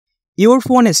your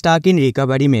phone is stuck in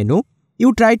recovery menu.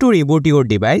 You try to reboot your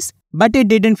device, but it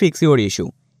didn't fix your issue.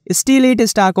 Still it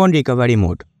is stuck on recovery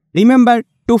mode. Remember,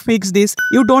 to fix this,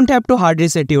 you don't have to hard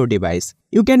reset your device.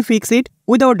 You can fix it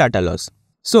without data loss.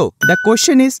 So, the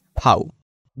question is how?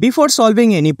 Before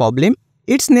solving any problem,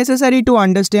 it's necessary to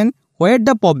understand where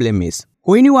the problem is.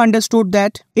 When you understood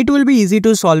that, it will be easy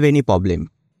to solve any problem.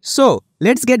 So,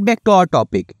 let's get back to our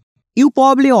topic. You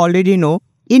probably already know,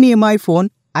 in MI phone,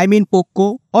 I mean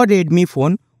Poco or Redmi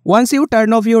phone, once you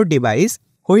turn off your device,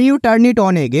 when you turn it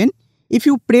on again, if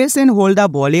you press and hold the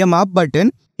volume up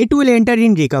button, it will enter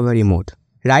in recovery mode,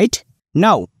 right?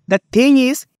 Now, the thing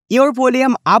is, your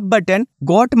volume up button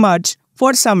got merged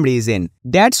for some reason.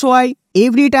 That's why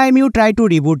every time you try to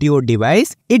reboot your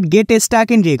device, it gets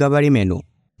stuck in recovery menu.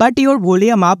 But your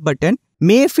volume up button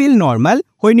may feel normal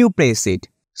when you press it.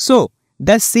 So,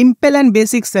 the simple and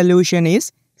basic solution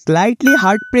is slightly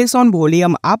hard press on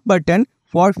volume up button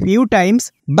for few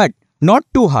times, but not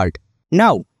too hard.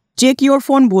 Now, check your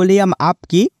phone volume up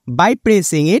key by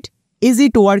pressing it. Is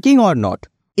it working or not?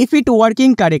 If it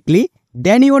working correctly,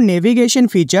 then your navigation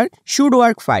feature should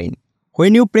work fine.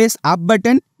 When you press up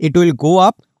button, it will go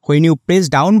up. When you press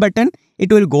down button,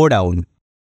 it will go down.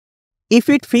 If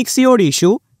it fixes your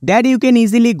issue, then you can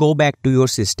easily go back to your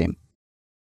system.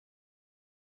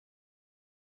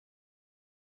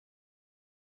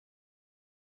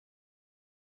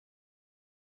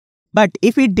 But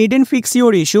if it didn't fix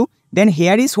your issue, then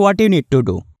here is what you need to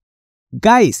do.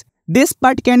 Guys, this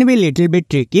part can be a little bit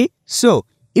tricky, so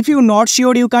if you're not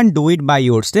sure you can do it by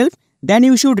yourself, then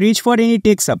you should reach for any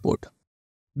tech support.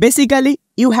 Basically,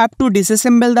 you have to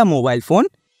disassemble the mobile phone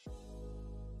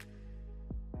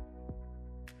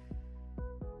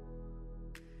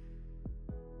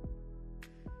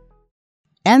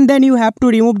and then you have to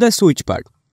remove the switch part.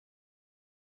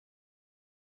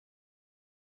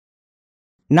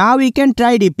 Now we can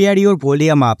try repair your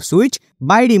volume up switch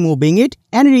by removing it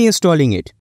and reinstalling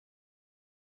it.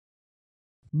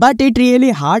 But it's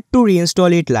really hard to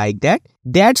reinstall it like that.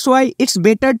 That's why it's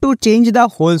better to change the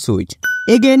whole switch.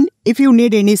 Again, if you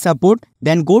need any support,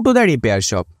 then go to the repair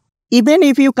shop. Even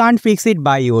if you can't fix it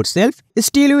by yourself,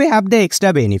 still you have the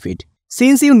extra benefit.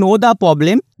 Since you know the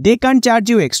problem, they can't charge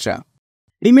you extra.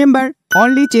 Remember,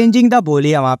 only changing the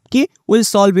volume up key will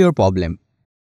solve your problem.